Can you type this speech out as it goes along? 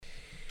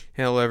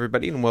Hello,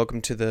 everybody, and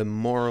welcome to the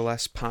More or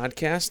Less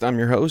podcast. I'm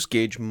your host,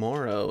 Gage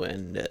Morrow,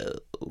 and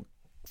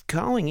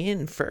calling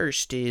in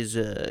first is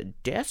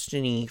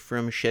Destiny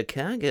from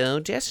Chicago.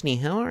 Destiny,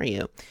 how are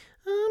you?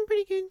 I'm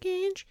pretty good,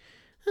 Gage.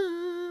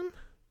 The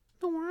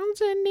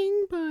world's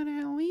ending, but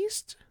at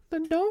least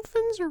the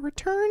dolphins are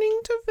returning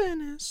to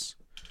Venice.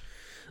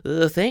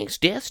 Thanks,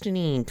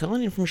 Destiny.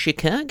 Calling in from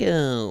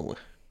Chicago.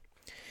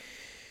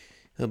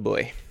 Oh,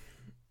 boy.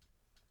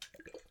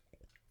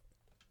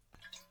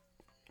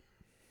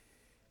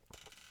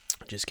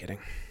 Just kidding.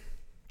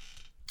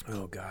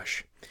 Oh,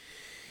 gosh.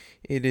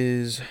 It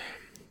is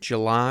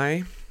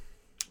July.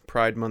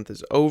 Pride Month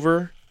is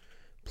over.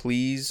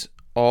 Please,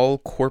 all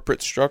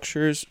corporate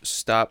structures,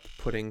 stop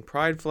putting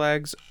pride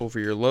flags over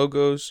your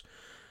logos.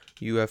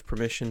 You have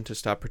permission to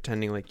stop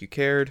pretending like you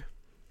cared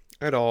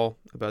at all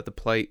about the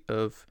plight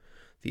of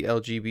the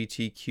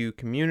LGBTQ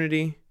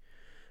community,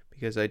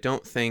 because I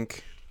don't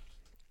think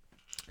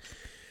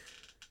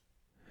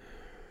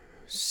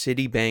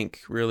Citibank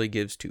really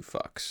gives two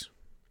fucks.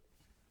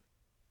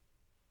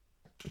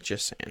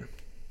 Just saying.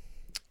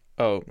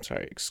 Oh,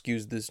 sorry.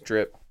 Excuse this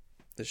drip.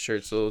 This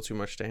shirt's a little too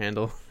much to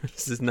handle.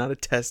 This is not a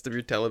test of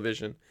your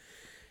television.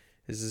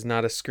 This is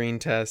not a screen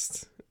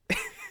test.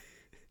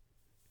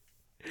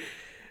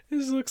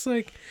 This looks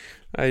like...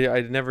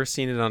 I'd never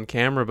seen it on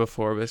camera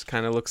before, but this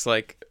kind of looks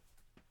like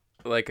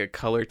a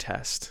color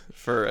test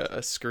for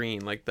a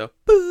screen. Like the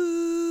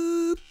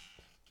boop.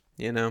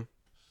 You know?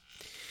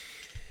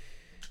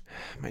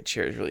 My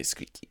chair is really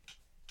squeaky.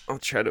 I'll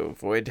try to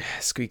avoid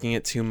squeaking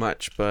it too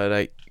much, but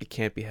it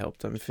can't be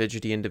helped. I'm a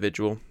fidgety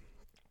individual.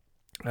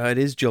 It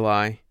is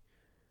July.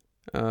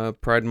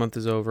 Pride Month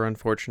is over,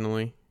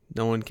 unfortunately.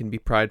 No one can be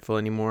prideful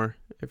anymore.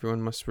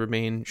 Everyone must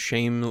remain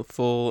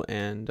shameful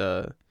and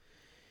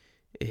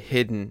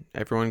hidden.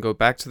 Everyone go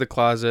back to the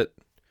closet.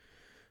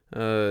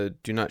 Do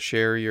not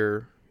share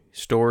your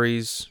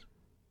stories.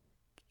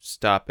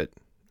 Stop it.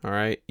 All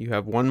right? You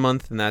have 1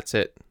 month and that's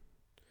it.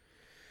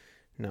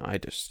 No,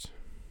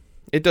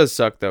 It does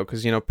suck, though,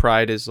 because,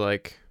 pride is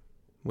like,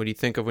 what do you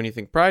think of when you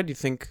think pride? You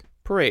think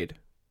parade.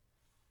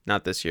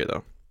 Not this year,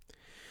 though.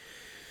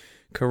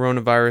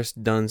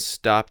 Coronavirus done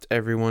stopped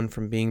everyone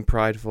from being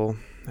prideful.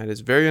 That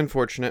is very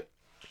unfortunate.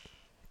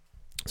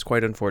 It's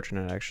quite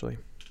unfortunate, actually.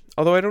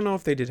 Although I don't know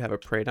if they did have a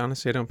parade.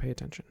 Honestly, I don't pay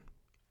attention.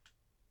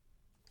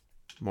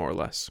 More or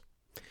less.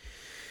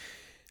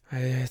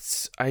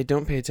 I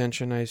don't pay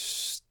attention.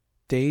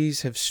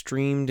 Days have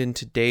streamed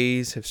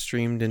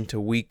into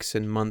weeks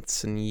and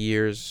months and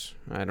years.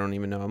 I don't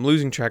even know. I'm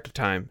losing track of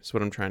time, is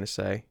what I'm trying to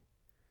say.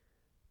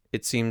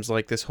 It seems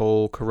like this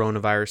whole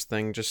coronavirus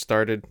thing just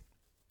started a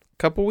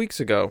couple weeks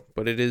ago,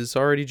 but it is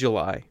already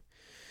July.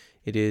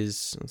 It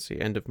is,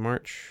 end of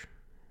March,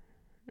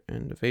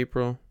 end of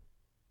April,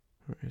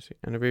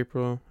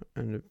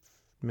 end of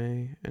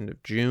May, end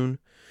of June.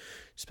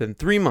 It's been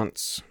 3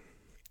 months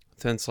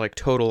since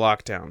total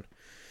lockdown.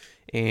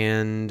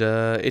 And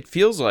it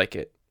feels like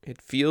it.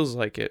 It feels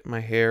like it.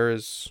 My hair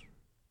is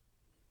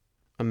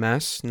a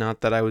mess.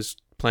 Not that I was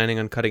planning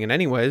on cutting it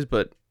anyways,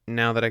 but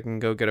now that I can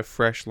go get a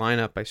fresh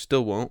lineup, I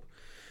still won't.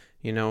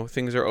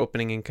 Things are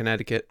opening in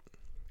Connecticut.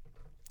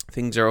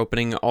 Things are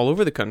opening all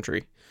over the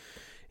country.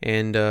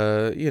 And,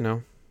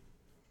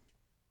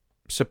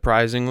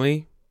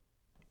 surprisingly,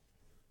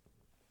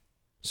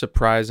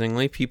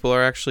 people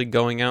are actually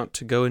going out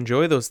to go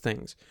enjoy those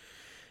things.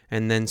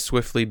 And then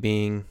swiftly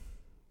being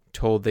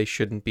told they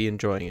shouldn't be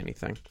enjoying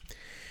anything.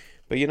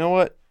 But you know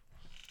what?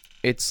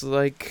 It's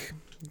like,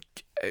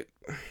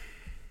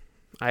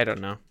 I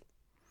don't know.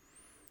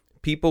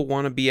 People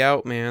want to be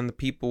out, man. The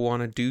people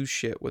want to do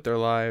shit with their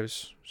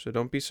lives. So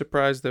don't be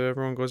surprised that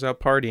everyone goes out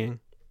partying.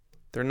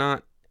 They're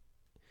not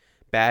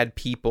bad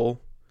people.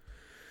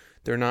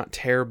 They're not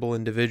terrible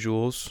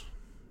individuals.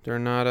 They're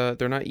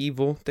not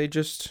evil. They're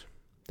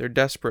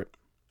desperate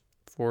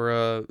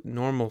for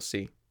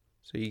normalcy.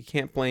 So you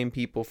can't blame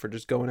people for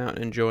just going out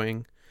and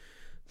enjoying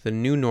the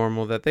new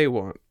normal that they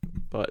want.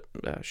 But,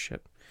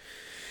 shit.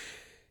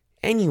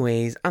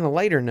 Anyways, on a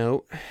lighting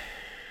note,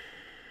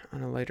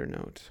 I'm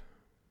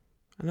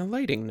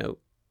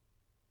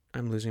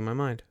losing my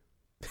mind.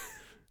 All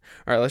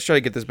right, let's try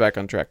to get this back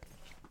on track.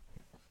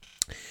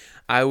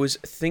 I was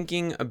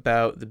thinking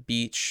about the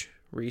beach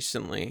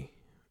recently.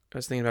 I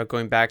was thinking about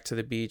going back to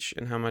the beach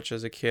and how much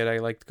as a kid I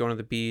liked going to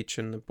the beach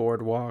and the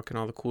boardwalk and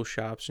all the cool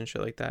shops and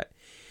shit like that.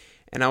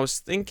 And I was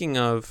thinking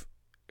of,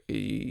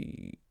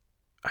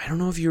 I don't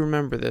know if you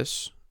remember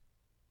this,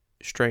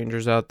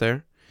 strangers out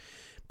there,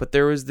 but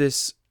there was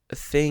this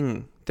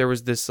thing. There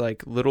was this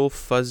little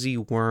fuzzy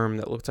worm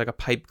that looked like a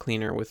pipe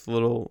cleaner with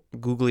little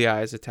googly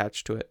eyes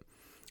attached to it.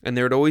 And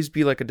there would always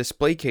be a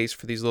display case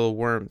for these little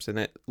worms, and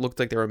it looked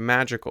like they were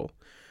magical,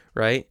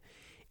 right?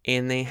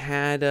 And they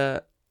had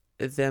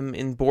them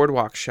in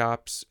boardwalk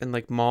shops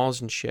and malls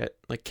and shit,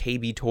 like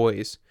KB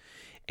Toys.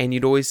 And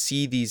you'd always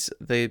see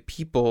the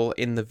people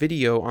in the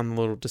video on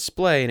the little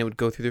display, and it would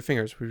go through their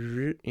fingers.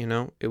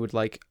 It would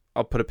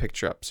I'll put a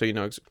picture up so you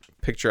know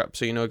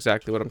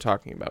exactly what I'm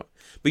talking about.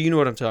 But you know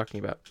what I'm talking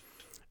about.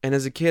 And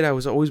as a kid, I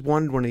was always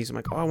wanted one of these. I'm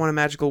like, oh, I want a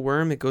magical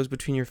worm. It goes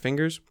between your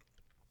fingers.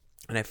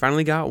 And I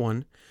finally got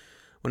one.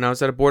 When I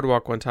was at a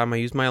boardwalk one time, I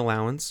used my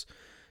allowance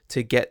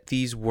to get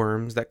these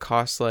worms that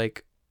cost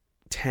like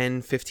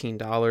 $10,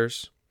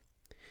 $15.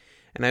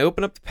 And I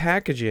opened up the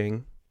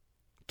packaging,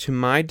 to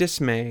my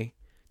dismay,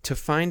 to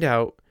find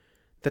out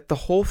that the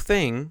whole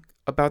thing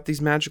about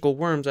these magical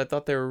worms, I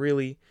thought they were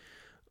really,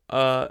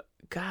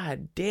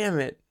 God damn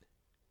it.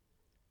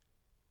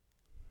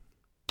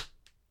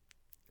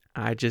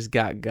 I just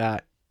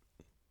got.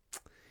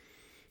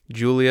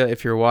 Julia,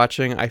 if you're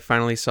watching, I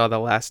finally saw the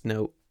last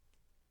note.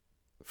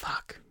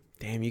 Fuck.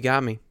 Damn, you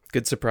got me.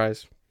 Good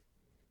surprise.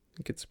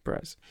 Good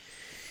surprise.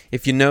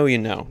 If you know, you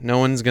know. No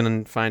one's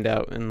gonna find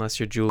out unless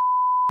you're Julia,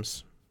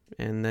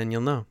 and then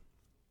you'll know.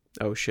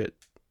 Oh, shit.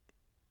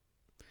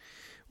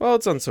 Well,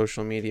 it's on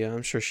social media.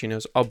 I'm sure she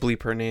knows. I'll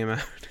bleep her name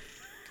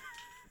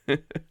out.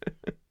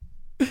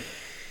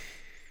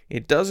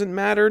 It doesn't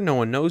matter. No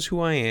one knows who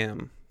I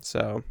am.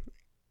 So,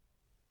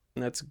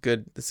 that's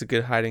good. That's a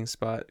good hiding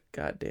spot.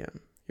 Goddamn.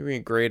 You're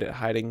being great at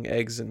hiding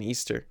eggs in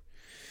Easter.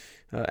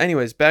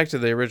 Anyways, back to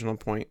the original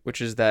point,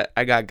 which is that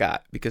I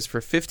got. Because for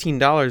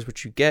 $15,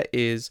 what you get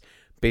is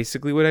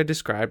basically what I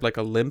described, like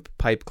a limp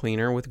pipe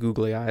cleaner with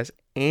googly eyes.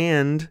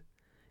 And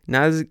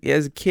now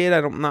as a kid,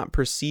 I'm not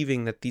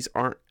perceiving that these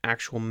aren't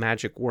actual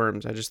magic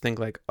worms. I just think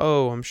like,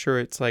 oh, I'm sure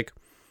it's like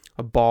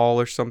a ball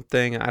or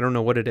something. I don't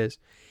know what it is.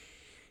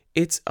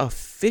 It's a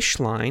fish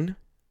line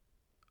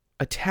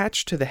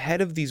attached to the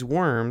head of these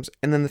worms.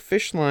 And then the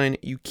fish line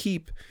you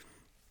keep,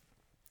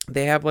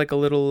 they have like a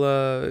little,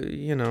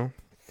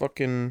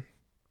 fucking,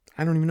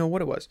 I don't even know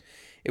what it was.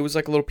 It was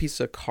like a little piece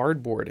of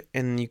cardboard,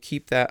 and you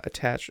keep that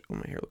attached. Oh,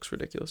 my hair looks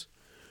ridiculous.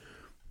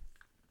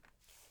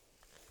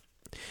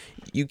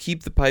 You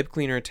keep the pipe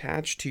cleaner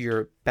attached to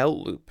your belt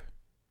loop,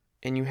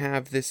 and you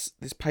have this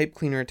pipe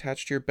cleaner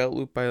attached to your belt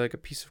loop by like a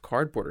piece of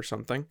cardboard or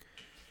something.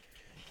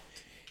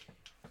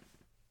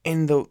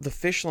 And the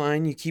fish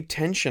line, you keep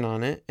tension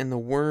on it, and the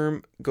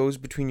worm goes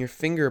between your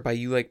finger by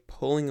you like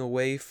pulling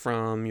away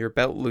from your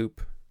belt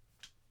loop.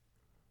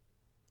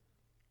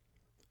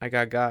 I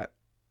got.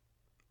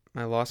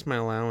 I lost my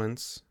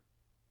allowance.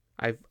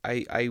 I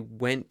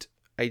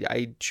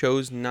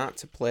chose not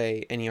to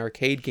play any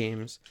arcade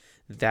games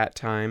that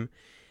time,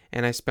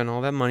 and I spent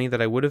all that money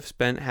that I would have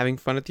spent having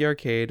fun at the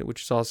arcade,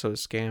 which is also a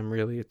scam,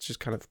 really. It's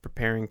just kind of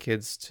preparing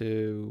kids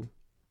to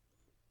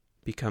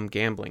become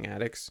gambling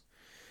addicts.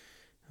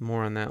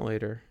 More on that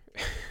later.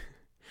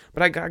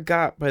 But I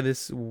got by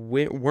this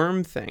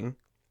worm thing.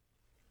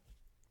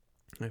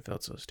 I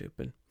felt so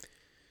stupid.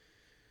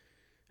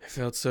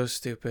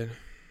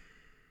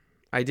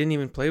 I didn't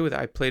even play with it.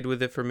 I played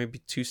with it for maybe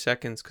 2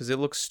 seconds because it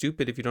looks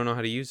stupid if you don't know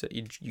how to use it.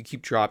 You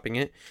keep dropping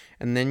it,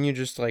 and then you're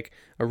just like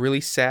a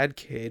really sad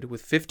kid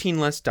with $15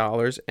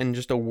 less and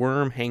just a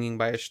worm hanging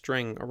by a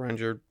string around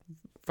your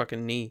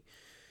fucking knee.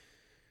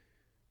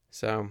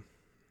 So,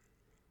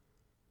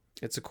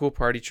 it's a cool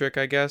party trick,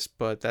 I guess,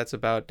 but that's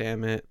about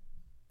damn it.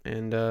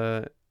 And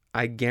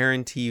I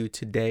guarantee you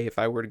today, if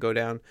I were to go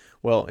down,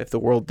 well, if the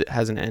world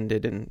hasn't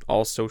ended and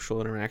all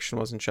social interaction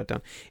wasn't shut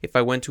down, if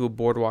I went to a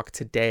boardwalk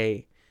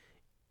today,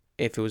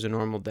 if it was a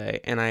normal day,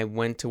 and I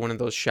went to one of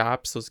those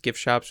shops, those gift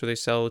shops where they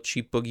sell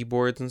cheap boogie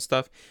boards and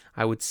stuff,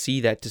 I would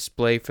see that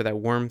display for that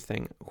worm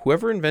thing.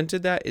 Whoever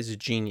invented that is a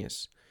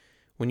genius.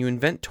 When you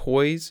invent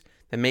toys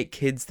that make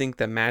kids think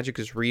that magic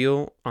is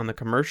real on the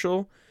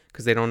commercial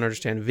because they don't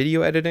understand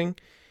video editing,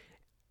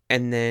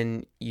 and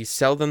then you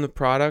sell them the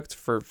product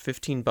for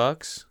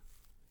 $15,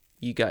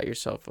 you got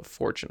yourself a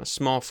fortune, a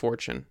small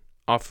fortune,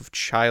 off of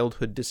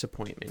childhood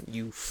disappointment.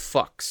 You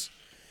fucks.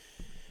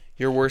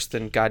 You're worse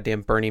than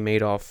goddamn Bernie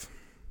Madoff.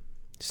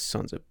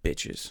 Sons of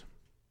bitches.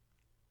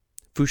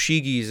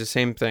 Fushigi is the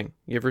same thing.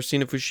 You ever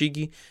seen a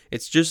fushigi?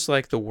 It's just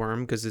like the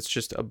worm because it's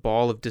just a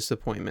ball of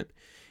disappointment.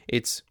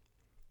 It's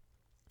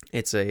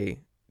a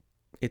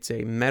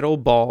metal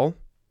ball,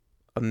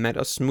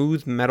 a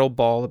smooth metal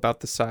ball about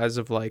the size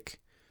of like,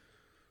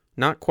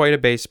 not quite a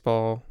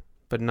baseball,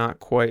 but not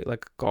quite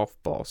like a golf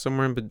ball,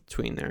 somewhere in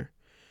between there.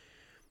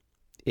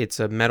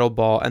 It's a metal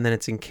ball, and then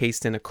it's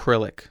encased in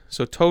acrylic.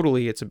 So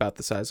totally, it's about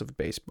the size of a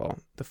baseball.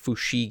 The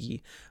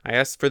fushigi. I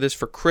asked for this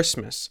for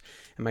Christmas,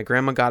 and my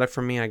grandma got it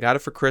for me. I got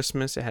it for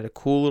Christmas. It had a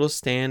cool little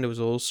stand. It was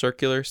a little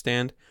circular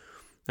stand.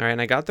 All right,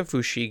 and I got the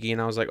fushigi,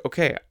 and I was like,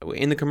 okay.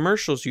 In the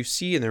commercials, you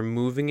see, and they're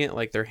moving it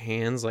like their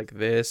hands like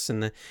this,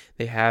 and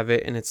they have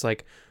it, and it's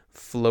like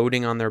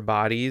floating on their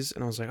bodies.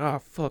 And I was like, oh,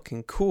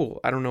 fucking cool.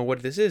 I don't know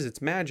what this is.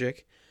 It's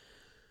magic.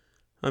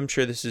 I'm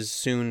sure this is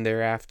soon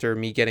thereafter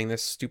me getting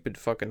this stupid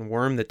fucking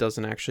worm that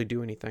doesn't actually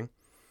do anything.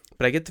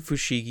 But I get the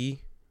fushigi,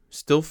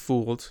 still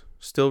fooled,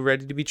 still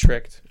ready to be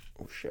tricked.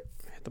 Oh shit,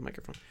 I hit the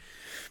microphone.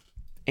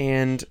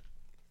 And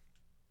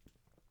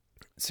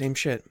same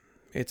shit.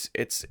 It's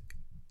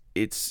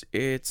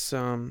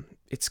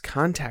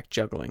contact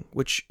juggling,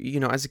 which, you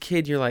know, as a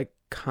kid you're like,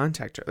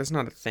 contact juggling, that's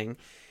not a thing.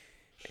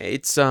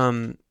 It's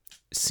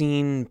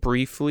seen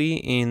briefly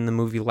in the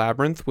movie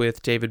Labyrinth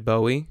with David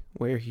Bowie,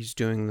 where he's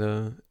doing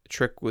the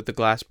trick with the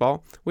glass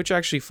ball, which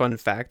actually, fun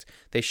fact,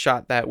 they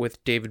shot that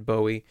with David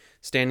Bowie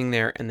standing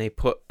there, and they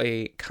put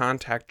a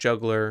contact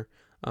juggler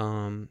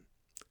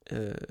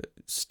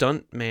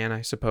stunt man,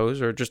 I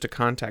suppose, or just a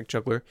contact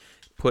juggler,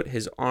 put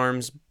his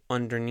arms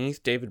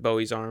underneath David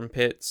Bowie's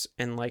armpits,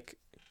 and like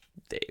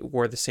they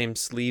wore the same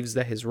sleeves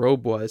that his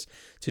robe was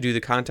to do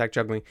the contact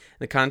juggling.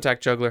 The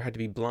contact juggler had to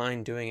be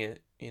blind doing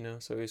it,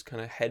 so he was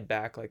kind of head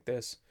back like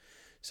this.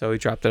 So he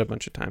dropped it a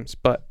bunch of times.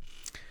 But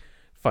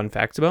fun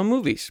facts about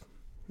movies.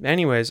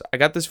 Anyways, I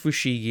got this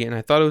fushigi and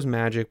I thought it was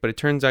magic, but it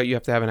turns out you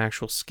have to have an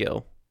actual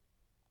skill.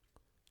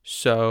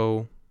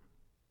 So,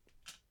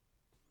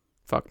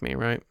 fuck me,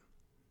 right?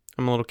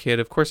 I'm a little kid.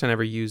 Of course I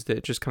never used it.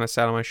 It just kind of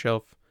sat on my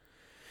shelf.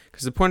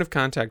 Because the point of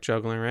contact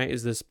juggling, right,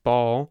 is this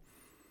ball.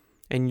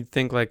 And you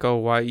think like, oh,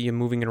 why are you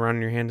moving it around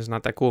in your hand is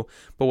not that cool.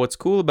 But what's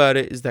cool about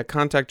it is that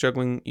contact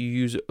juggling, you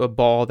use a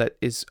ball that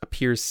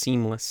appears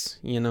seamless,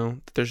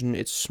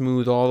 it's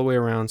smooth all the way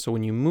around. So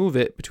when you move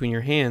it between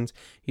your hands,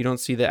 you don't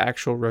see the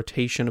actual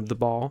rotation of the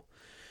ball.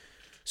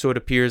 So it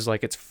appears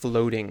like it's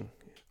floating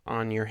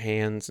on your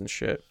hands and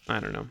shit. I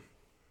don't know.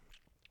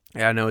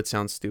 Yeah, I know it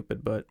sounds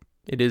stupid, but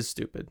it is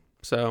stupid.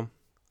 So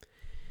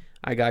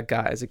I got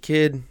as a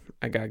kid.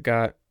 I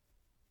got.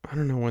 I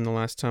don't know when the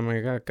last time I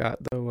got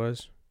though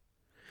was.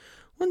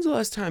 When's the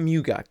last time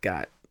you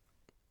got?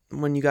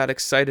 When you got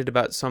excited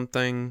about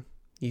something,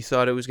 you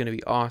thought it was going to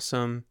be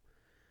awesome,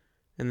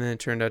 and then it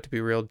turned out to be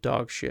real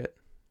dog shit.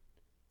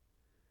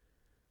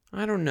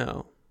 I don't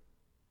know.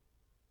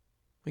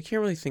 I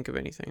can't really think of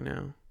anything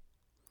now.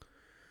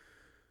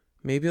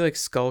 Maybe like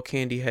Skull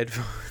Candy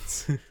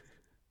headphones.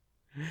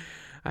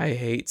 I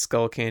hate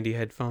Skull Candy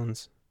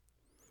headphones.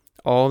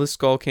 All the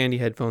Skull Candy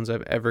headphones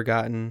I've ever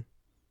gotten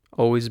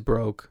always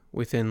broke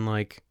within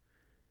like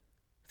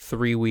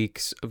 3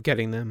 weeks of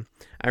getting them.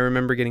 I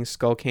remember getting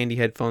Skull Candy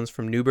headphones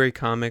from Newbury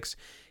Comics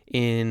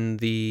in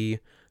the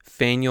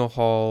Faneuil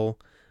Hall,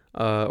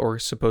 or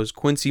suppose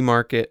Quincy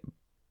Market,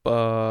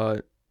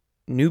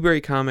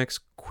 Newbury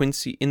Comics,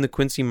 in the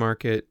Quincy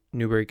Market,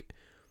 Newbury.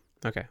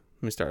 Okay,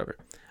 let me start over.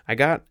 I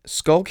got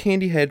Skull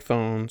Candy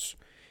headphones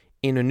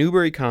in a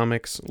Newbury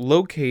Comics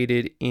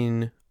located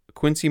in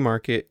Quincy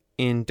Market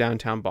in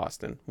downtown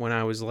Boston when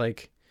I was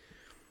like,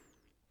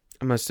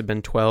 I must have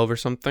been 12 or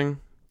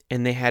something.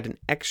 And they had an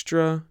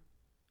extra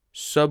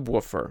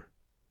subwoofer,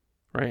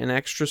 right? An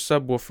extra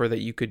subwoofer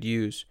that you could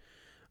use.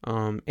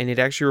 And it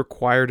actually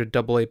required a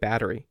AA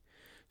battery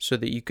so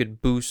that you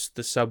could boost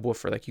the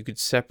subwoofer. Like you could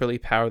separately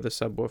power the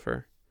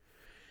subwoofer.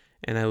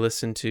 And I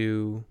listened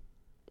to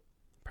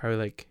probably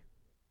like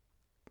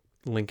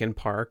Linkin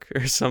Park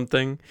or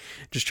something.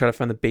 Just try to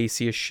find the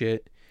bassiest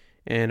shit.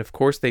 And of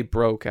course they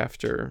broke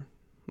after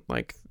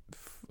like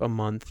a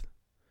month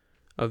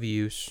of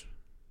use.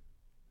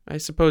 I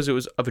suppose it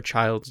was of a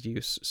child's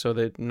use, so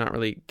they not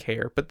really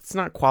care. But it's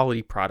not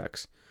quality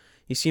products.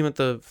 You see them at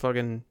the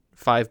fucking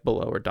Five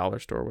Below or Dollar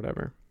Store or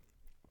whatever.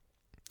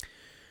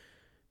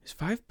 Is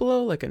Five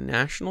Below like a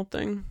national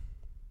thing?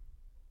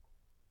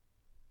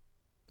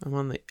 I'm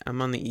on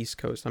the East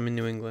Coast. I'm in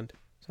New England,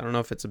 so I don't know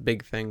if it's a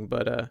big thing,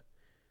 but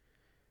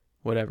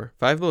whatever.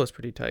 Five Below is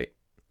pretty tight.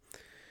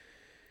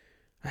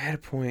 I had a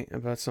point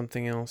about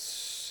something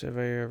else. Have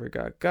I ever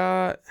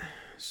got?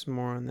 Some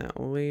more on that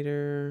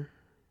later.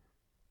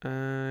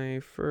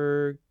 I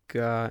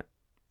forgot.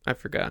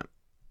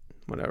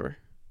 Whatever.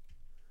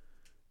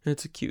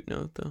 It's a cute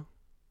note, though.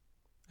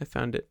 I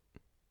found it.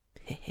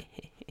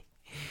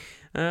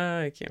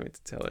 I can't wait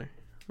to tell her.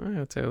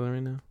 I'll tell her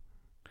right now.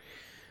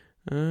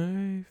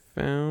 I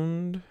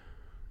found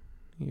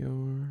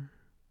your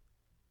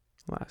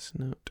last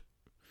note.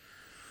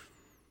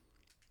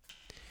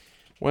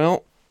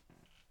 Well,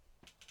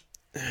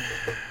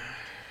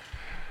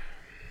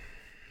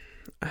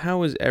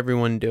 how is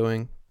everyone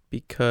doing?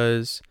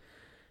 Because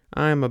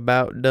I'm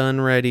about done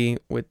ready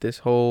with this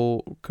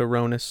whole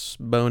Coronis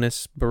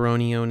bonus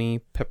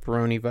Baronioni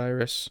pepperoni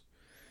virus.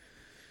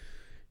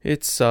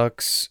 It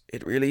sucks.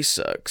 It really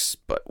sucks.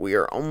 But we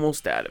are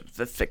almost out of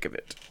the thick of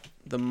it.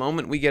 The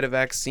moment we get a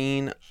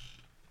vaccine,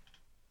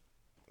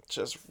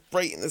 just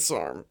right in this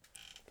arm.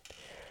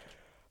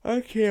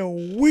 I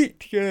can't wait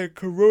to get a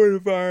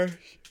coronavirus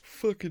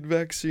fucking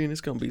vaccine.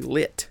 It's going to be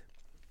lit.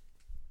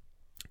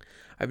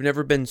 I've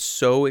never been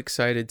so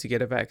excited to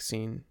get a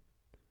vaccine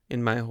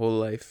in my whole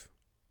life.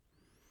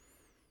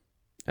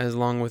 As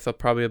long with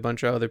probably a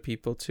bunch of other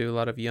people too. A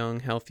lot of young,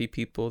 healthy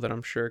people that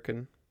I'm sure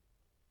can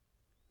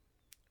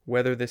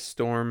weather this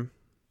storm.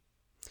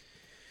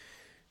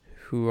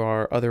 Who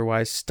are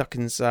otherwise stuck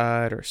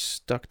inside or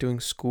stuck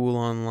doing school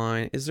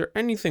online. Is there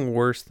anything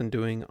worse than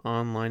doing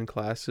online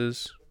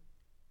classes?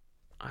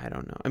 I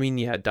don't know. I mean,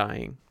 yeah,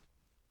 dying.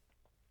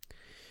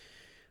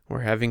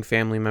 Or having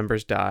family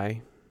members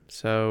die.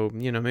 So,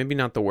 maybe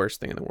not the worst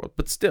thing in the world.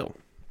 But still.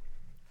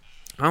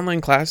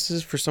 Online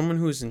classes for someone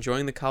who is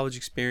enjoying the college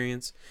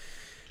experience,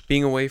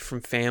 being away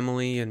from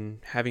family and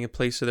having a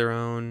place of their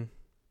own,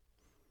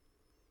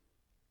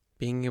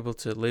 being able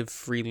to live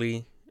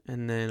freely,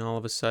 and then all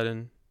of a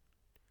sudden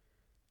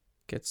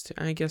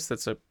I guess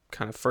that's a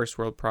kind of first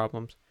world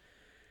problems.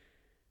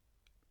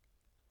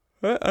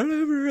 I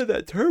never heard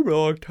that term in a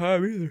long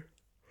time either.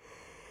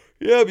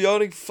 Yeah, I'm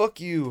yawning. Fuck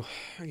you.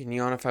 I can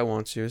yawn if I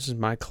want to. This is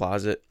my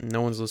closet.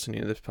 No one's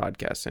listening to this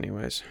podcast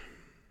anyways.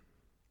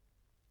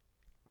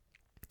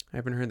 I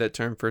haven't heard that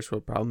term first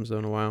world problems though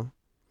in a while.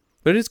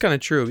 But it is kind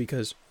of true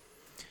because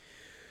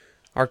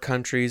our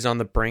country's on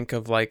the brink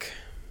of like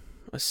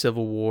a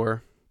civil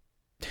war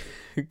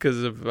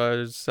because of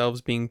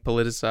ourselves being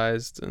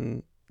politicized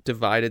and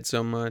divided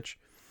so much.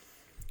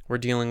 We're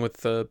dealing with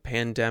the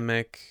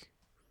pandemic,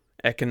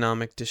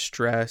 economic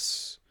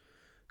distress,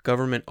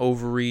 government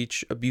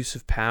overreach, abuse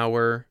of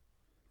power,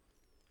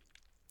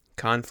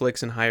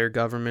 conflicts in higher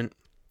government.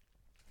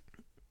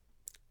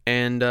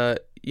 And,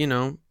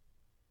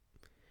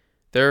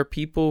 there are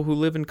people who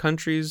live in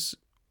countries,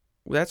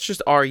 that's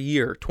just our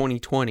year,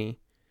 2020.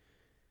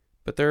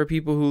 But there are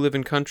people who live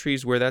in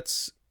countries where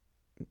that's,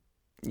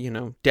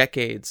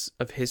 decades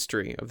of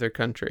history of their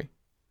country.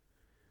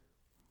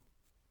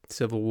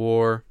 Civil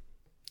war,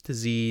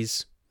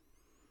 disease,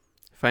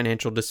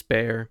 financial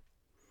despair.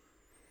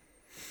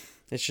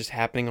 It's just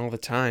happening all the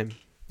time.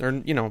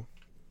 Or,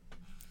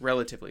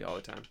 relatively all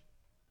the time.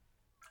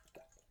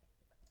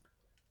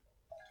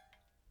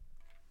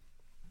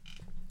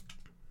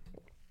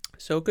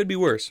 So it could be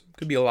worse.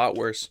 Could be a lot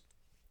worse.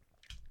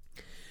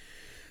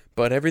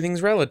 But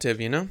everything's relative,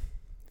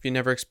 If you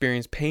never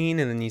experience pain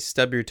and then you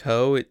stub your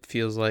toe, it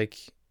feels like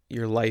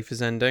your life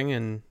is ending.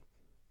 And,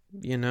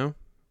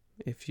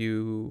 if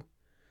you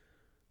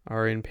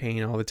are in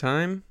pain all the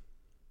time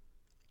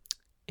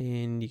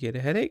and you get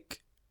a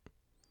headache,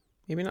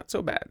 maybe not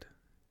so bad.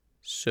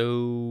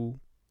 So,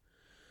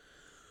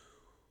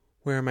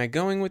 where am I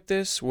going with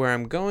this? Where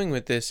I'm going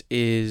with this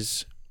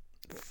is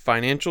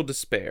financial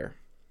despair.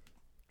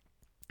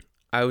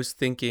 I was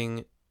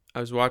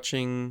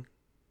watching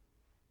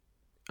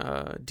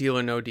Deal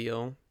or No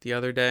Deal the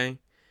other day,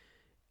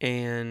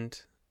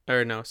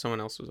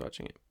 someone else was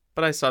watching it,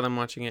 but I saw them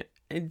watching it.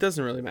 It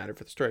doesn't really matter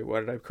for the story.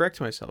 Why did I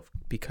correct myself?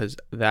 Because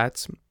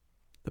that's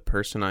the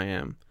person I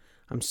am.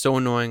 I'm so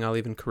annoying, I'll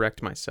even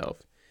correct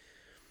myself,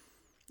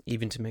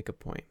 even to make a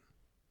point.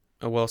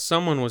 Well,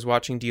 someone was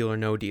watching Deal or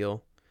No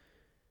Deal,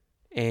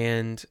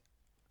 and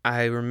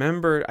I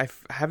remembered, I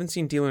haven't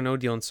seen Deal or No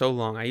Deal in so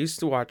long. I used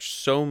to watch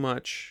so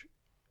much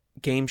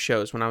game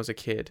shows when I was a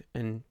kid,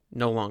 and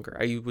no longer.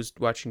 I was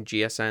watching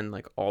GSN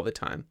like all the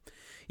time.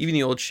 Even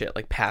the old shit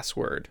like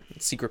Password,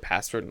 Secret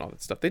Password and all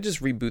that stuff. They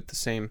just reboot the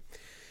same.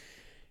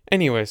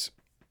 Anyways,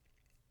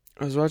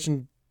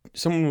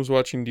 someone was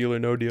watching Deal or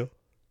No Deal.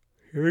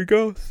 Here we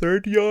go.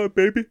 Third yawn,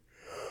 baby.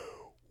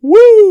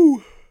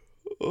 Woo!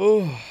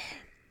 Oh.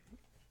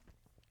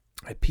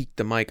 I peaked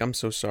the mic. I'm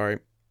so sorry.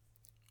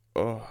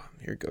 Oh,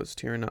 here it goes,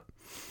 tearing up.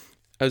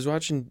 I was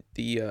watching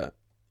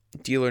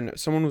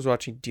someone was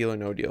watching Deal or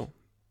No Deal,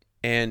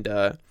 and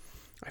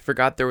I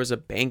forgot there was a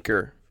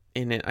banker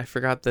in it. I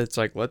forgot that it's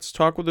like, let's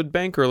talk with the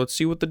banker, let's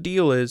see what the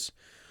deal is.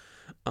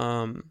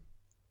 And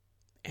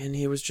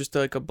he was just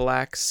like a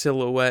black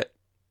silhouette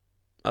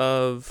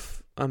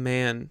of a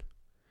man,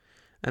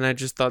 and I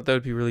just thought that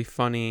would be really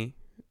funny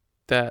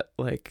that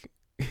like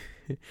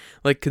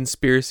like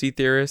conspiracy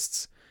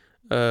theorists,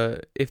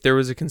 if there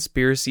was a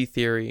conspiracy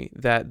theory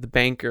that the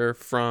banker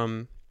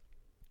from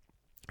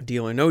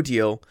Deal or No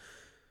Deal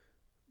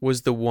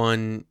was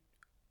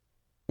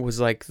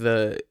like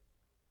the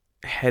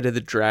head of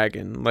the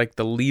dragon, like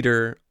the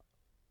leader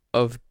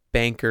of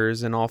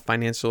bankers and all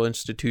financial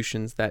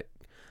institutions that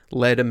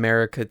led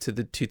America to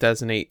the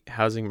 2008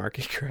 housing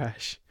market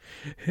crash.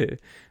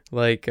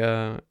 Like,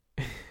 that's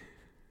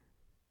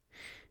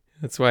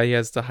why he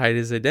has to hide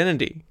his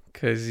identity,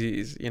 because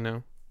he's,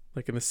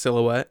 like in the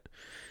silhouette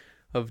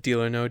of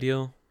Deal or No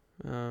Deal.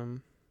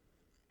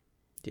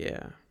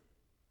 Yeah.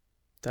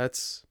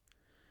 That's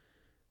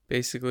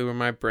basically where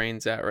my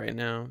brain's at right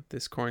now.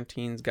 This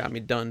quarantine's got me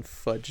done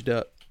fudged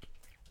up.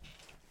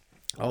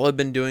 All I've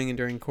been doing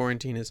during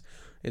quarantine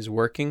is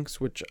working,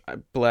 which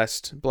I'm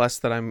blessed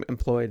that I'm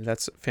employed.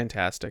 That's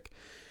fantastic.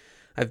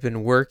 I've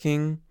been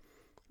working,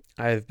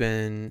 I've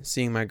been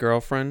seeing my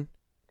girlfriend,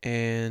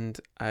 and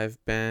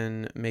I've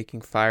been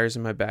making fires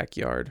in my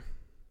backyard.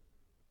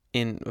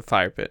 In a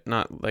fire pit,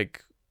 not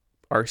like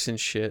arson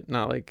shit,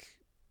 not like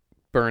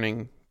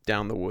burning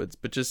down the woods,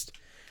 but just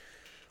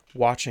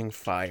watching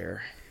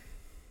fire.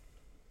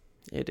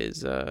 It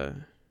is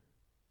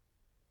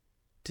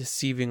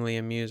deceivingly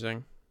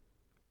amusing.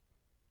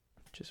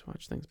 Just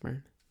watch things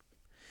burn.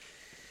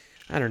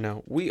 I don't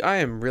know. I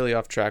am really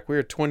off track. We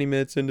are 20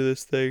 minutes into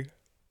this thing.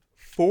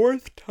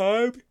 Fourth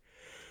time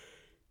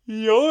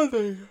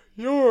yawning.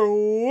 You're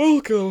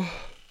welcome.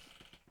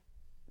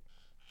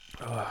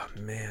 Oh,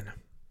 man.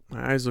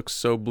 My eyes look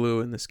so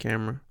blue in this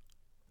camera.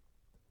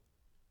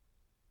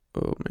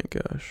 Oh, my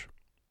gosh.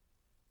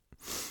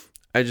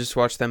 I just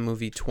watched that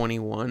movie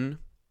 21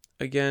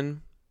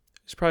 again.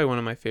 It's probably one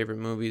of my favorite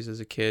movies as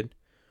a kid.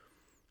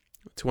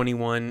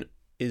 21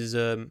 is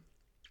a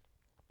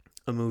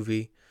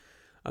movie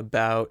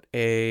about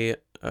a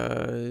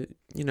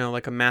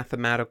like a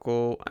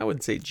mathematical, I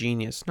wouldn't say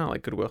genius, not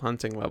like Good Will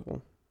Hunting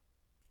level.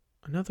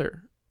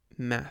 Another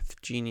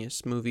math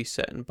genius movie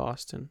set in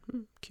Boston.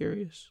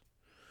 Curious.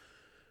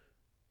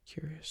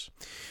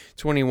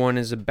 21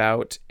 is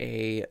about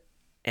a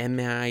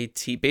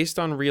MIT, based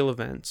on real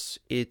events.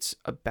 It's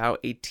about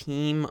a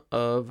team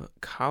of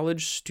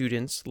college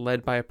students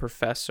led by a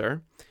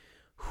professor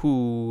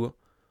who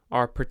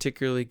are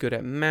particularly good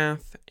at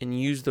math and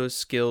use those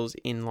skills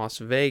in Las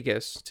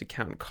Vegas to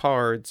count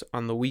cards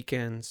on the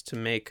weekends to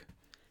make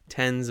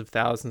tens of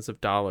thousands of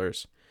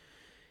dollars.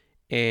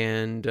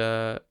 And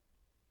the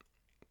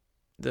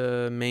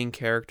main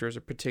character is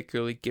a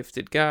particularly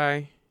gifted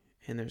guy,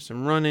 and there's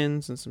some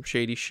run-ins and some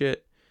shady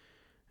shit.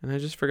 And I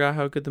just forgot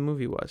how good the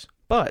movie was.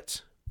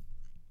 But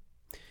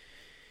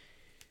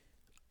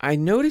I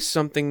noticed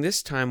something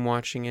this time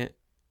watching it,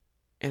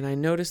 and I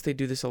noticed they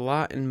do this a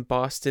lot in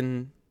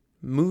Boston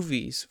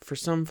movies for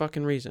some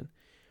fucking reason.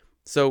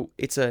 So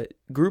it's a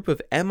group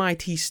of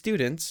MIT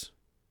students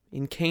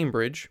in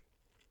Cambridge.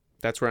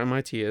 That's where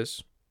MIT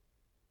is.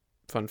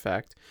 Fun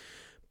fact.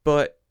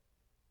 But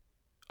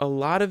a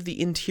lot of the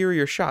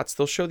interior shots,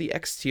 they'll show the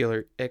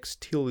exterior.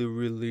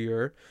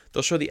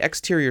 They'll show the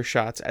exterior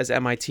shots as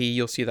MIT.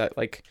 You'll see that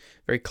like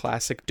very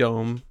classic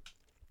dome.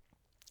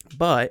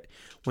 But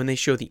when they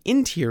show the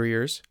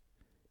interiors,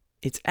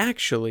 it's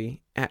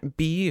actually at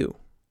BU.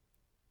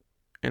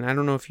 And I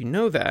don't know if you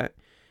know that,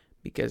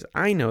 because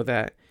I know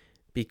that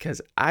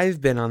because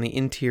I've been on the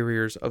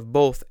interiors of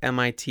both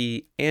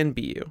MIT and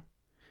BU.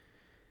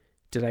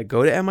 Did I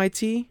go to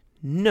MIT?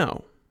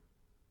 No.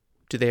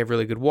 Do they have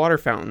really good water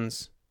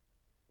fountains?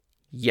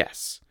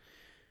 Yes.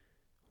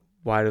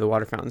 Why do the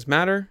water fountains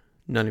matter?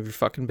 None of your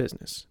fucking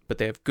business. But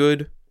they have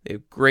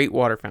great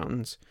water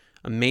fountains,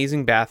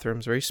 amazing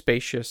bathrooms, very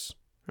spacious,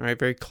 all right,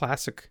 very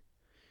classic.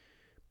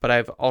 But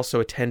I've also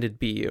attended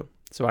BU,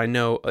 so I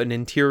know an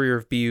interior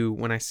of BU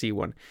when I see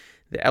one.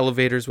 The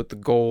elevators with the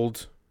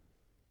gold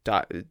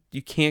dot,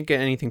 you can't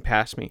get anything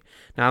past me.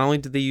 Not only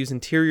did they use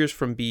interiors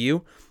from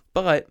BU,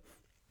 but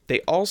they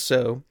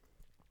also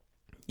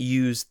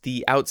use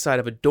the outside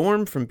of a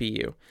dorm from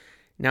BU.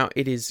 Now,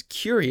 it is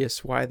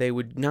curious why they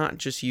would not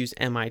just use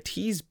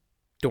MIT's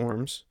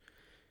dorms.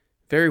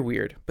 Very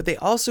weird. But they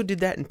also did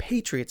that in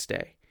Patriots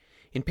Day.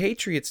 In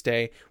Patriots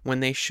Day, when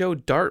they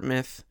showed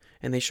Dartmouth,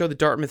 and they show the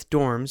Dartmouth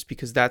dorms,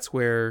 because that's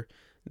where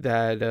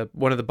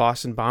one of the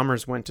Boston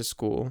Bombers went to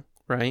school,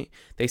 right?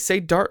 They say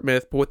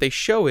Dartmouth, but what they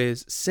show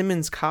is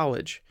Simmons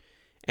College.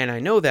 And I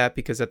know that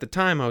because at the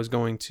time I was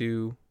going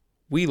to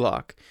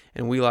Wheelock,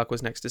 and Wheelock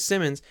was next to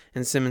Simmons,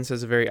 and Simmons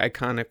has a very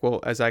iconic,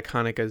 well, as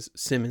iconic as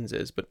Simmons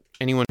is, but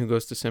anyone who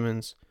goes to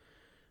Simmons,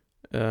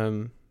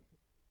 both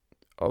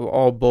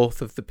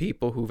of the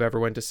people who've ever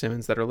went to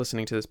Simmons that are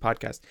listening to this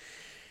podcast,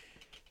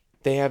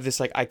 they have this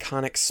like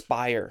iconic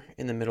spire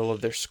in the middle of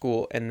their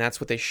school, and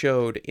that's what they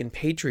showed in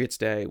Patriots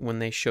Day when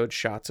they showed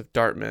shots of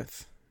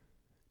Dartmouth.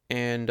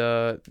 And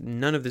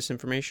none of this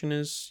information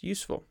is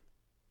useful,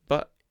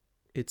 but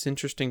it's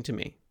interesting to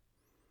me.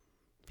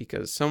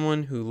 Because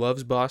someone who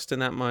loves Boston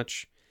that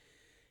much,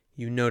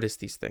 you notice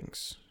these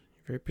things.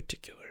 You're very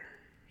particular.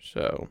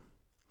 So,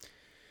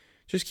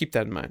 just keep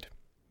that in mind.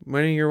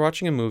 When you're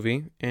watching a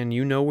movie and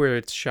you know where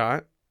it's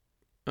shot,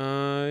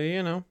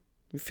 you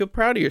feel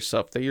proud of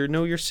yourself that you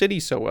know your city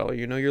so well, or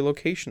you know your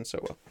location so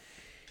well.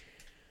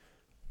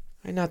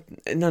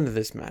 None of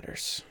this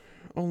matters.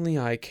 Only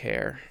I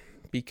care.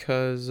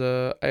 Because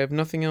I have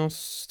nothing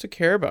else to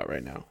care about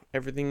right now.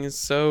 Everything is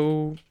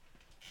so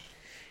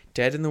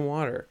dead in the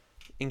water.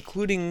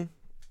 Including,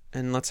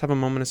 and let's have a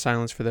moment of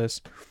silence for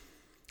this,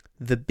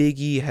 the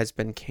Big E has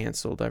been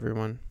canceled,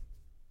 everyone.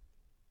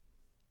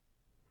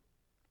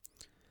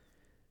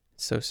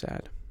 So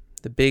sad.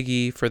 The Big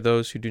E, for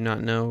those who do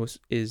not know,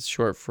 is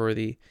short for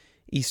the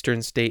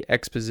Eastern State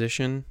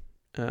Exposition,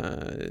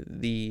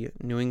 the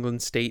New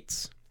England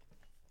States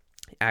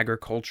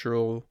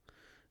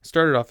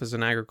started off as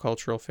an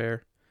agricultural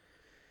fair.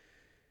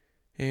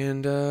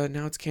 And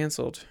now it's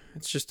canceled.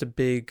 It's just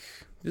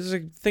this is a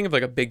thing of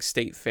like a big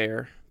state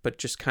fair, but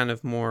just kind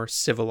of more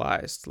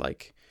civilized,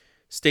 like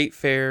state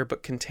fair,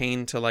 but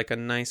contained to like a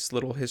nice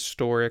little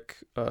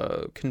historic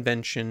outdoor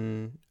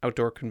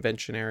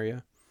convention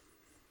area.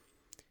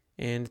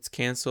 And it's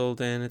canceled,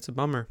 and it's a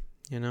bummer,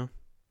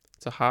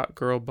 It's a hot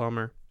girl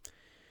bummer.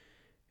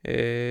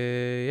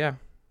 Yeah.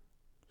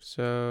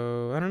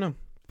 So, I don't know.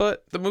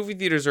 But the movie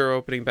theaters are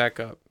opening back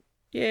up.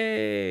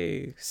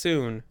 Yay!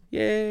 Soon.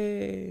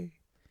 Yay!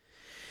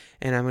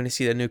 And I'm going to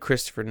see the new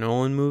Christopher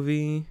Nolan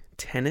movie,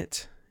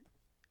 Tenet,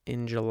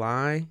 in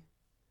July.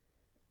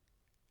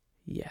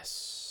 Yes.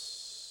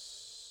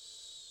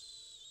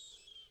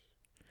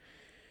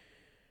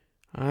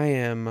 I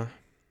am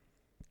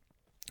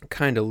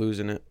kind of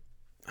losing it.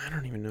 I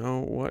don't even know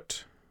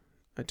what.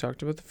 I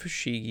talked about the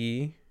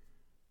fushigi.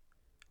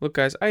 Look,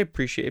 guys, I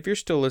appreciate, if you're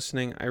still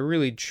listening, I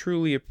really,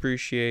 truly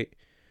appreciate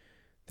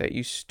that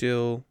you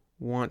still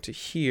want to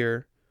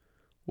hear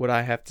what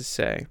I have to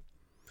say,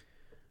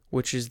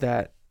 which is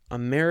that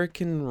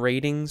American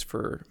ratings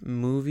for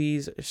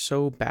movies are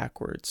so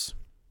backwards.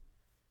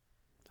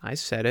 I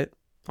said it.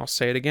 I'll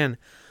say it again.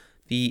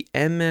 The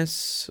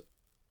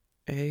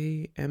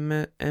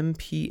MPAA.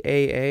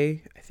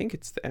 I think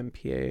it's the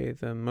MPAA,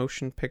 the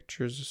Motion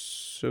Pictures.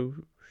 So,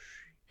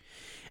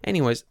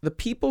 anyways, the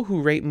people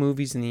who rate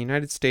movies in the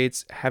United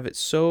States have it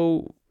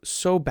so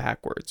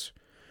backwards,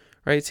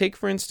 right? Take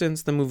for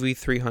instance the movie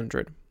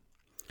 300.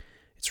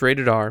 It's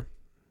rated R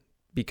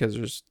because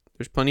there's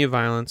plenty of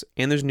violence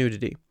and there's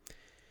nudity.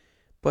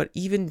 But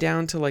even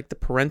down to like the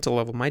parental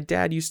level, my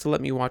dad used to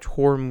let me watch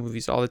horror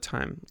movies all the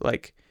time,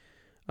 like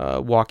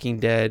Walking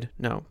Dead.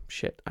 No,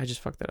 shit, I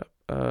just fucked that up.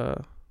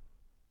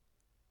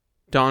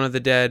 Dawn of the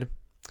Dead.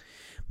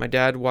 My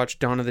dad watched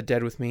Dawn of the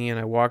Dead with me, and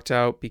I walked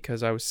out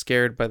because I was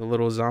scared by the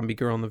little zombie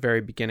girl in the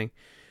very beginning.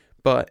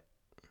 But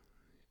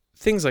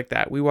things like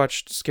that. We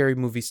watched scary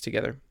movies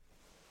together.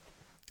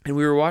 And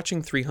we were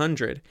watching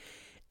 300,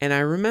 and I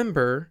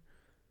remember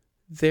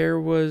there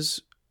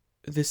was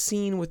the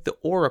scene with the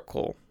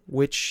Oracle,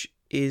 which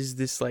is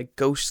this like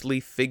ghostly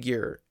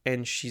figure,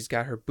 and she's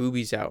got her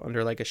boobies out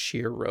under like a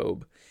sheer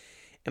robe.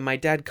 And my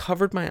dad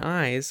covered my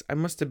eyes. I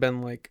must have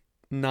been like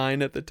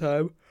 9 at the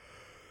time.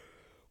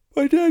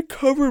 My dad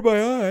covered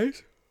my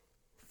eyes.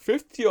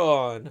 5th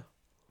yawn.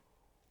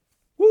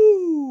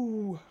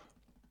 Woo!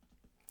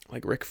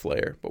 Like Ric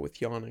Flair, but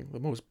with yawning. The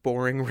most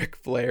boring Ric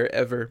Flair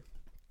ever.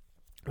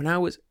 When I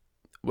was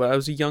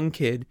a young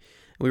kid,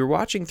 we were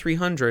watching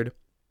 300,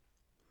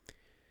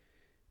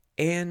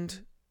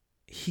 and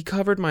he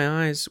covered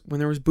my eyes when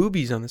there was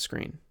boobies on the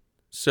screen.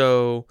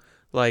 So,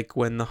 like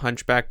when the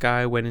hunchback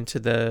guy went into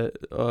the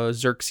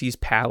Xerxes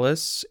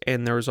palace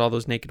and there was all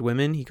those naked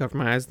women, he covered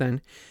my eyes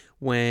then.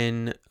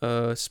 When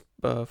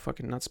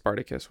fucking not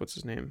Spartacus, what's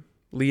his name?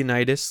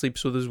 Leonidas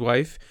sleeps with his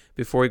wife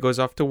before he goes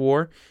off to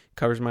war,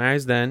 covers my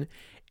eyes then.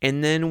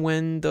 And then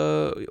when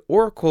the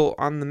Oracle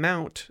on the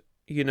Mount,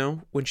 you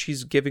know, when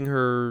she's giving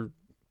her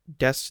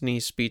destiny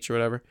speech or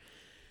whatever,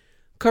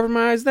 cover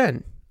my eyes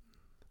then.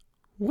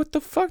 What the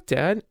fuck,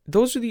 Dad?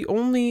 Those are the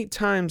only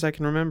times I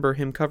can remember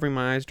him covering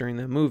my eyes during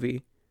that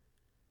movie.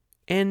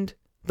 And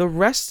the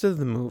rest of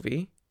the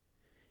movie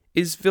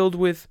is filled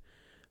with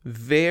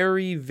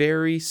very,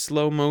 very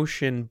slow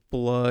motion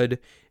blood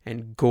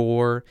and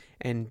gore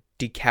and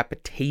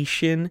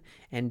decapitation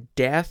and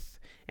death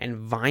and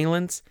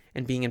violence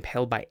and being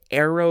impaled by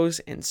arrows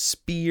and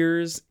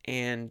spears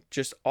and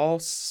just all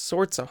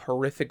sorts of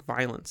horrific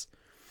violence.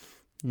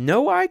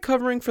 No eye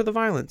covering for the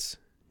violence.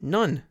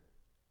 None.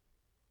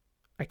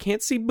 I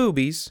can't see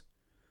boobies,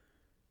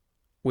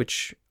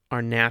 which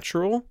are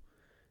natural,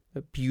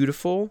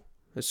 beautiful,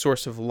 a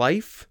source of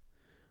life,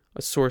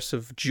 a source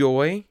of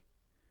joy.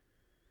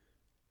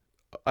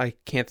 I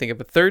can't think of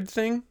a third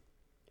thing.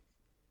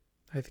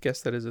 I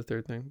guess that is a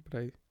third thing,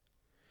 but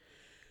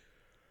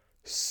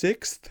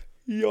 6th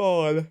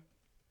yawn.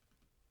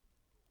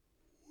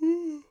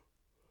 I'm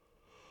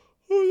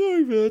not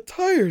even that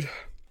tired.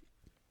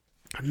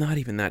 I'm not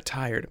even that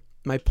tired.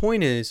 My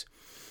point is,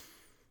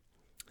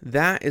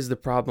 that is the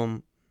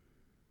problem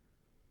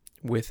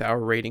with our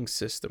rating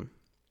system.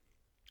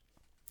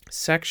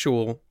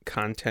 Sexual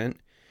content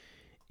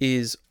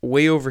is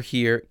way over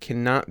here,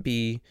 cannot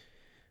be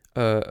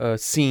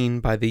seen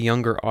by the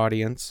younger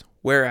audience,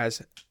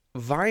 whereas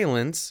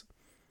violence,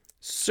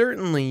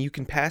 certainly you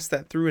can pass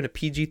that through in a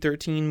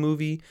PG-13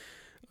 movie.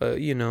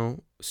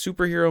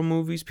 Superhero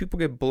movies, people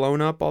get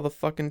blown up all the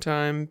fucking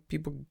time,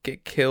 people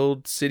get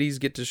killed, cities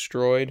get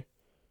destroyed,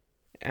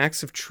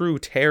 acts of true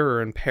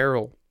terror and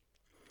peril.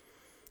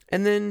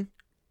 And then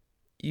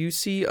you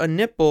see a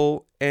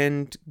nipple,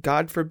 and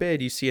God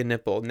forbid you see a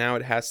nipple. Now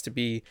it has to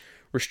be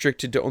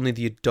restricted to only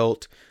the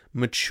adult,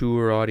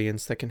 mature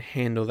audience that can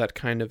handle that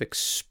kind of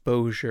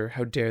exposure.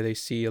 How dare they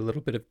see a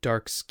little bit of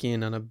dark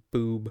skin on a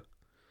boob?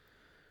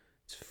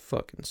 It's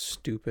fucking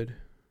stupid.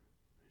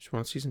 Just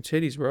want to see some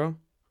titties, bro.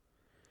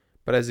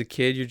 But as a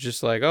kid, you're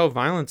just like, oh,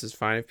 violence is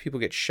fine. If people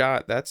get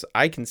shot,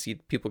 I can see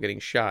people getting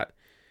shot.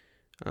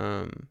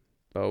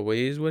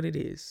 Always what it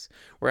is.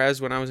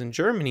 Whereas when I was in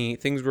Germany,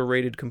 things were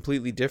rated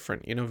completely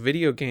different. You know,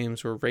 video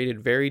games were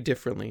rated very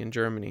differently in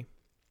Germany.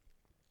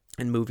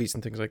 And movies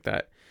and things like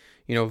that.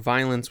 You know,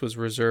 violence was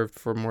reserved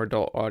for more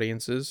adult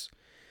audiences.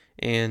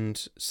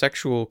 And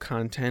sexual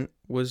content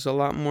was a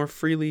lot more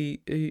freely,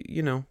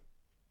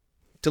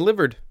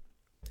 delivered.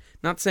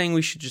 Not saying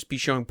we should just be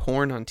showing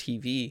porn on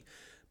TV.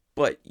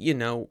 But,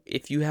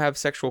 if you have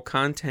sexual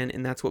content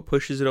and that's what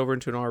pushes it over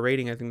into an R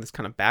rating, I think that's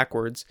kind of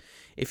backwards.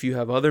 If you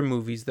have other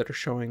movies that are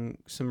showing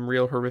some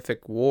real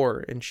horrific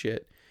war and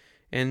shit,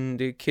 and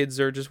the kids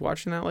are just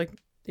watching that like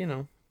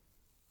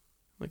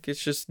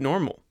it's just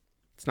normal.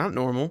 It's not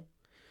normal.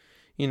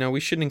 We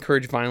shouldn't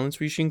encourage violence.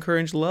 We should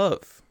encourage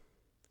love,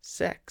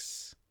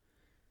 sex,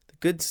 the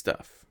good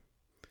stuff.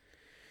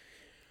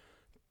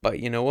 But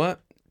you know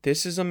what?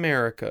 This is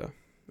America,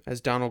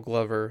 as Donald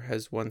Glover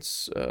has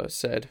once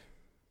said.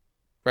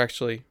 Or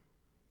actually,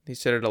 he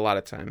said it a lot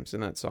of times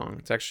in that song.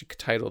 It's actually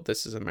titled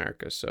This Is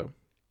America, so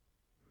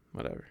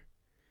whatever.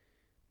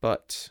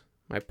 But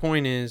my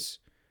point is,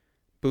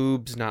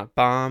 boobs, not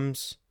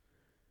bombs.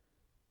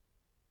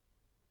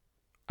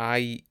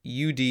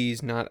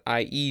 IUDs, not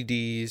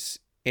IEDs.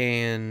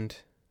 And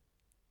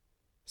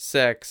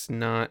sex,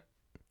 not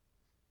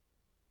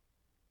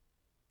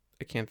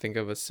I can't think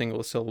of a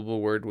single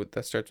syllable word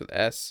that starts with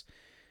S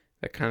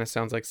that kind of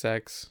sounds like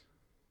sex.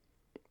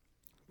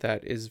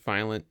 That is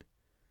violent.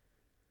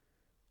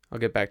 I'll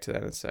get back to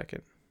that in a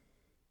second.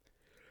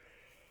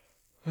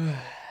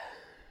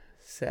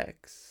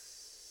 Sex.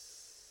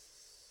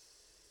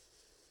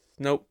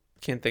 Nope,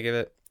 can't think of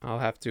it. I'll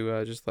have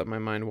to just let my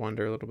mind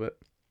wander a little bit.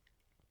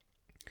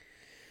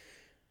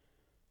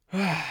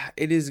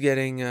 It is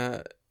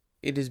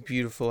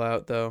beautiful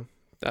out, though.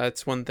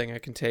 That's one thing I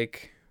can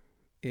take,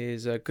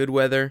 is good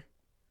weather,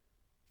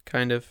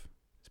 kind of.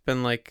 It's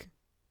been like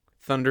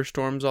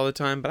thunderstorms all the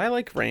time, but I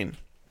like rain.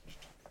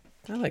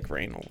 I like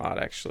rain a lot,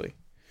 actually.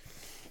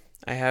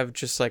 I have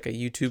just like a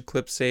YouTube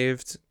clip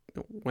saved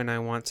when I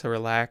want to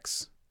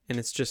relax, and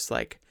it's just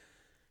like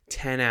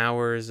 10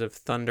 hours of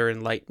thunder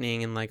and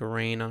lightning and like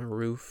rain on a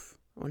roof.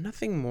 Well,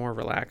 nothing more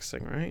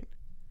relaxing, right?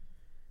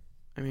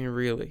 I mean,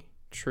 really,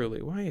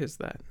 truly, why is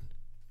that?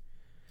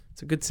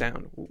 It's a good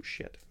sound. Oh,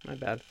 shit, my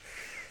bad.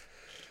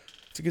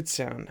 It's a good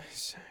sound.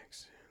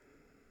 Sex.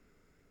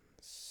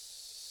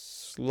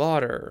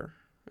 Slaughter.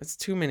 That's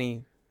too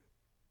many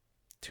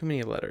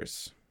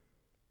letters.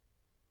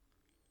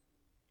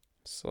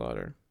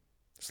 Slaughter.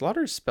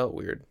 Slaughter is spelt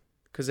weird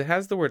because it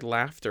has the word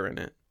laughter in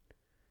it.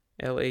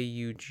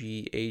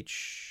 Laughther.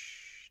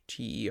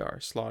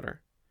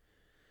 Slaughter.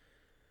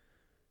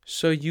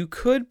 So you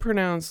could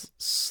pronounce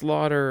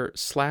slaughter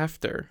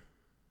slafter.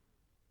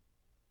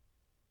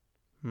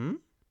 Can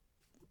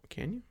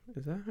you?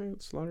 Is that how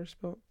slaughter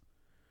spelled?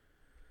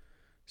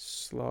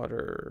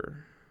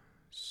 Slaughter.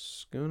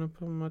 Gonna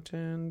put my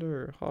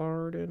tender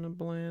hard in a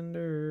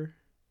blender.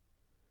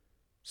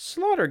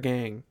 Slaughter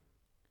gang.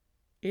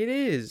 It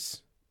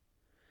is.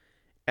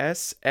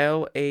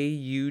 Slaughther.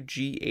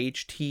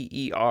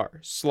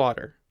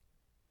 Slaughter.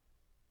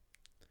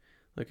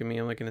 Look at me,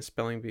 I'm like in a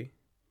spelling bee.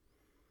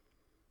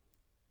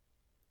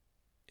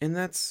 And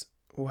that's,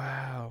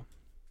 wow.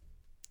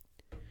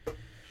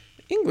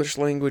 English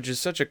language is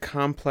such a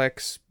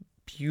complex,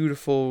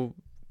 beautiful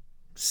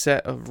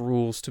set of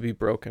rules to be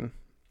broken.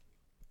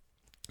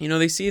 You know,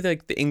 they see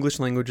like the English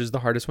language is the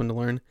hardest one to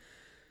learn.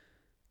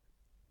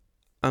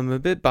 I'm a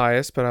bit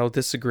biased, but I'll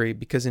disagree,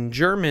 because in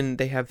German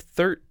they have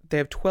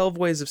 12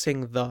 ways of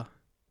saying the.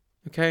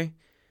 Okay?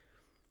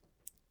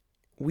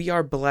 We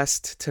are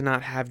blessed to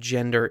not have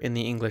gender in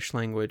the English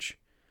language.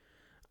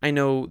 I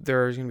know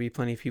there are going to be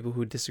plenty of people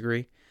who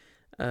disagree,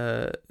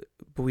 but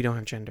we don't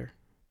have gender.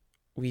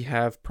 We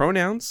have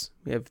pronouns.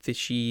 We have the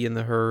she and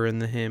the her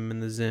and the him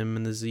and the zim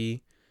and the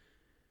z.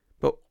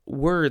 But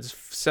words,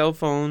 cell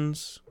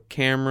phones,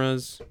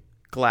 cameras,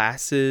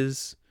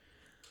 glasses,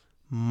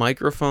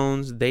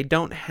 microphones, they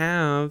don't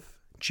have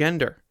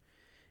gender.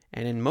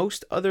 And in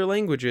most other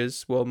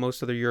languages, well,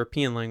 most other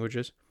European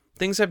languages,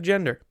 things have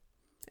gender.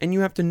 And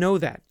you have to know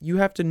that. You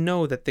have to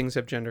know that things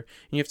have gender.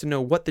 And you have to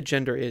know what the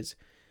gender is.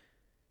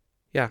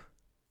 Yeah.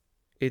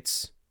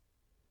 It's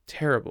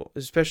terrible,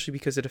 especially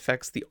because it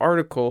affects the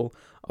article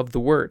of the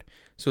word.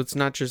 So it's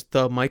not just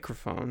the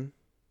microphone.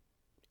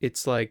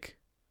 It's like,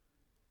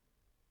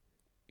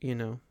 die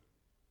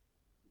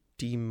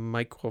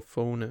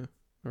Mikrofone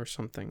or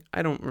something.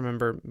 I don't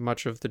remember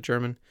much of the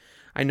German.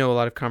 I know a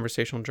lot of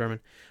conversational German.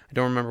 I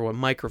don't remember what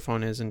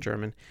microphone is in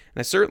German. And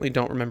I certainly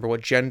don't remember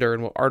what gender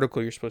and what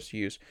article you're supposed to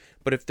use.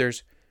 But if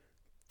there's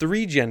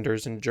 3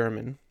 genders in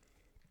German,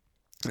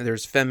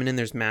 there's feminine,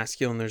 there's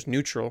masculine, there's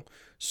neutral.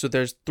 So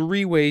there's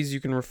 3 ways you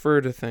can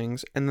refer to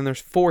things. And then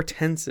there's 4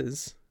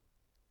 tenses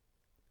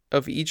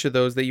of each of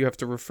those that you have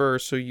to refer.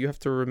 So you have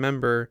to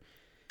remember,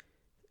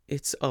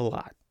 it's a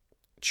lot.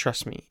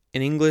 Trust me.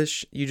 In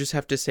English, you just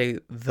have to say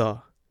the.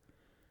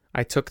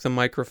 I took the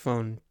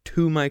microphone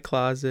to my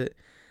closet.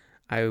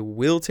 I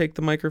will take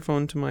the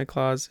microphone to my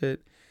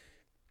closet.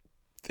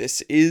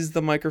 This is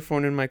the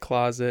microphone in my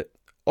closet.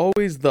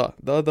 Always the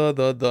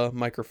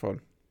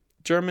microphone.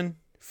 German,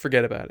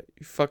 forget about it.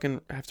 You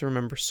fucking have to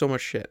remember so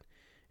much shit.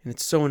 And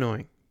it's so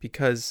annoying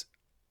because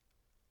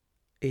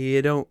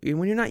when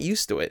you're not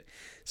used to it.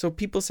 So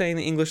people saying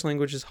the English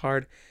language is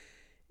hard.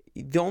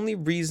 The only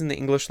reason the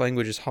English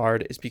language is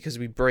hard is because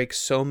we break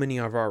so many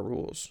of our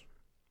rules.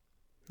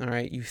 All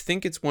right, you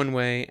think it's one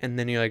way, and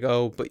then you're like,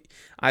 oh, but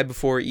I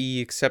before E,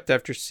 except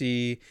after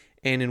C,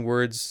 and in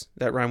words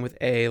that rhyme with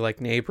A,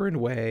 like neighbor and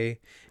way,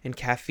 and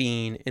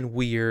caffeine, and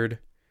weird,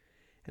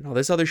 and all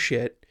this other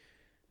shit.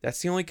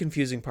 That's the only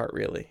confusing part,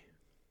 really.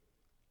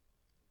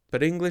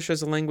 But English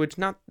as a language,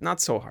 not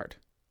so hard.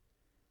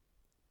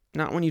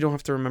 Not when you don't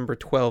have to remember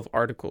 12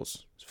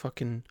 articles. It's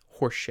fucking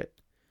horseshit.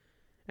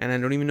 And I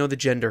don't even know the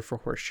gender for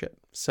horseshit.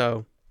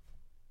 So,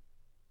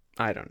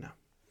 I don't know.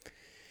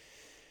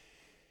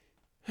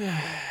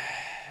 I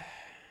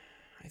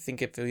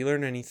think if we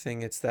learn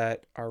anything, it's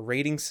that our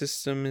rating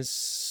system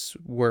is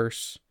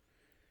worse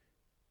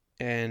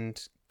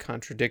and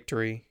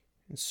contradictory,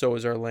 and so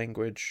is our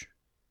language.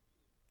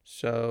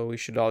 So we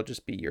should all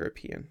just be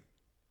European.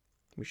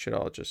 We should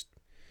all just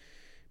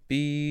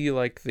be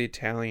like the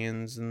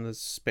Italians and the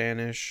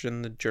Spanish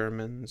and the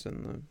Germans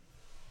and the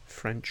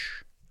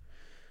French.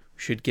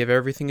 We should give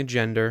everything a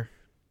gender.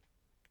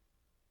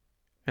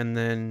 And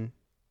then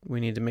we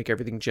need to make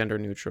everything gender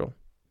neutral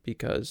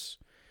because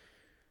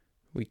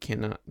we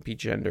cannot be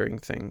gendering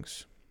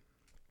things.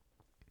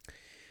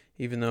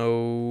 Even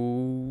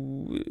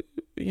though.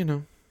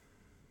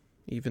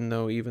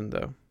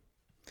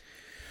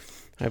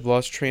 I've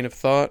lost train of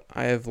thought.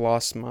 I have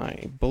lost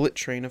my bullet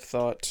train of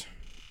thought.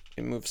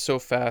 It moves so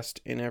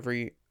fast in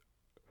every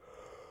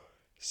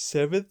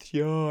 7th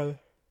yawn.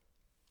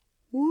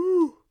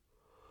 Woo!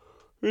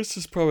 This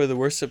is probably the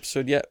worst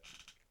episode yet.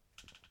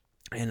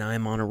 And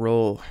I'm on a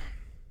roll.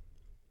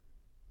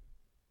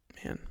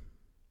 Man.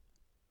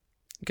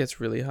 It gets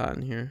really hot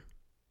in here.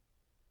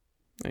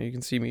 Now you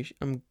can see me.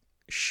 I'm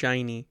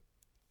shiny.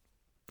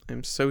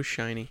 I'm so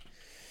shiny.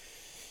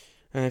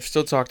 And I've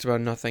still talked about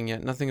nothing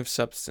yet. Nothing of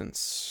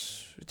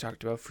substance. We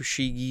talked about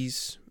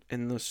fushigis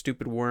and those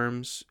stupid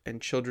worms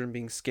and children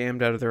being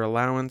scammed out of their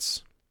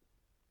allowance.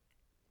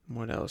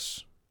 What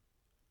else?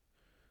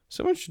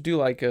 Someone should do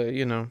like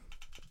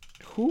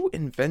who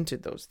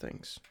invented those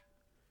things?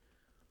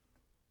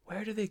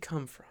 Where do they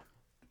come from?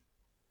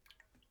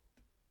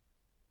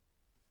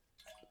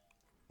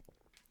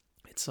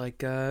 It's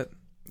like, I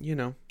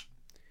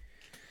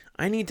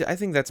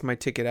think that's my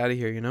ticket out of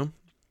here,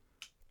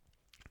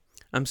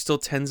 I'm still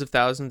tens of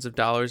thousands of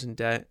dollars in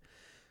debt,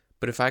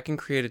 but if I can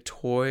create a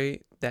toy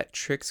that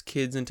tricks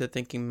kids into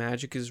thinking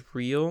magic is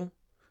real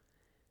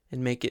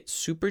and make it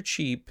super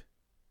cheap,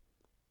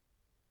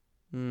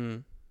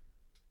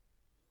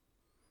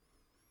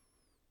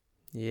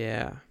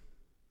 yeah,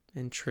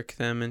 and trick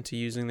them into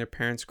using their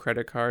parents'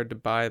 credit card to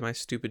buy my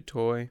stupid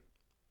toy,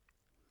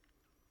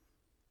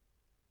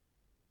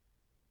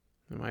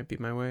 it might be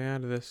my way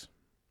out of this.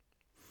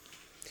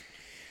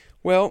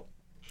 Well,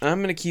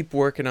 I'm going to keep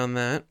working on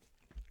that.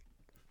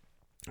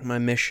 My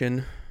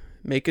mission,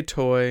 make a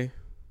toy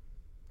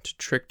to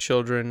trick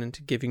children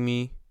into giving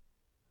me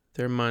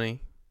their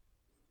money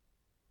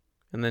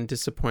and then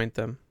disappoint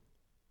them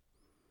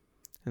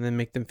and then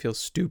make them feel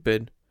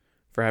stupid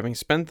for having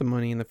spent the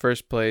money in the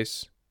first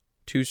place,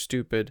 too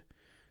stupid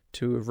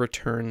to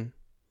return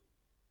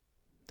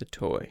the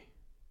toy.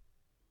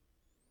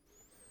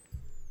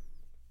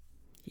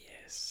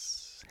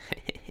 Yes.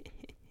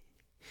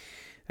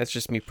 That's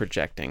just me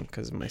projecting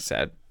because of my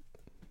sad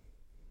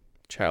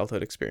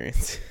childhood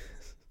experience.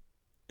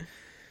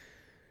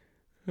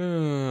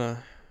 Then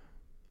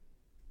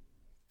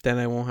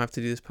I won't have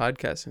to do this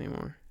podcast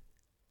anymore.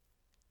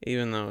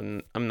 Even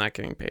though I'm not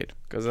getting paid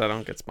because I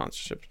don't get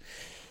sponsorships.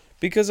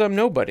 Because I'm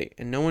nobody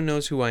and no one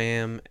knows who I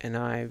am, and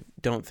I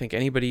don't think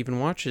anybody even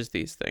watches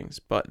these things.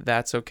 But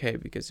that's okay,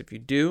 because if you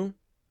do,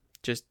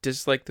 just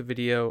dislike the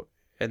video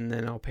and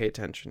then I'll pay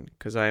attention,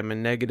 because I am a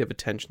negative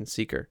attention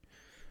seeker.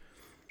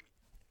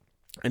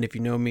 And if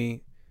you know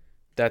me,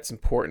 that's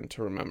important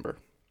to remember.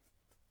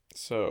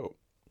 So,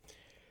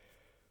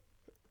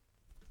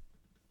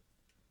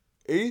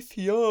 8th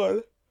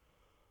yawn.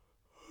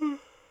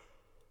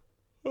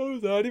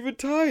 I'm not even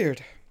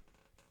tired.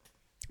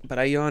 But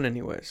I yawn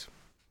anyways.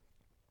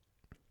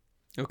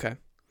 Okay.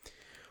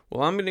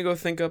 Well, I'm going to go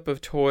think up a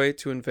toy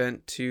to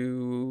invent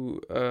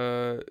to,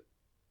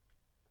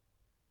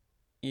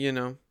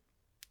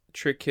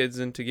 trick kids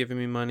into giving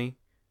me money.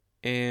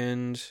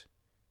 And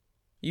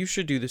you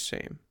should do the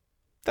same.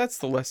 That's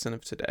the lesson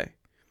of today.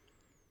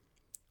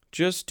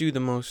 Just do the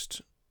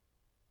most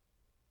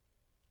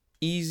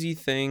easy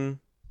thing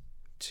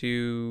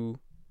to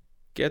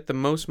get the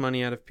most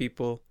money out of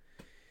people,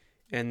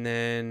 and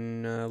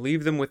then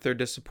leave them with their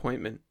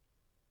disappointment.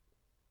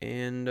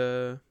 And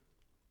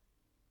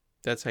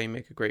that's how you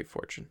make a great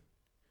fortune.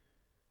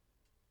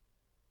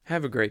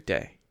 Have a great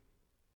day.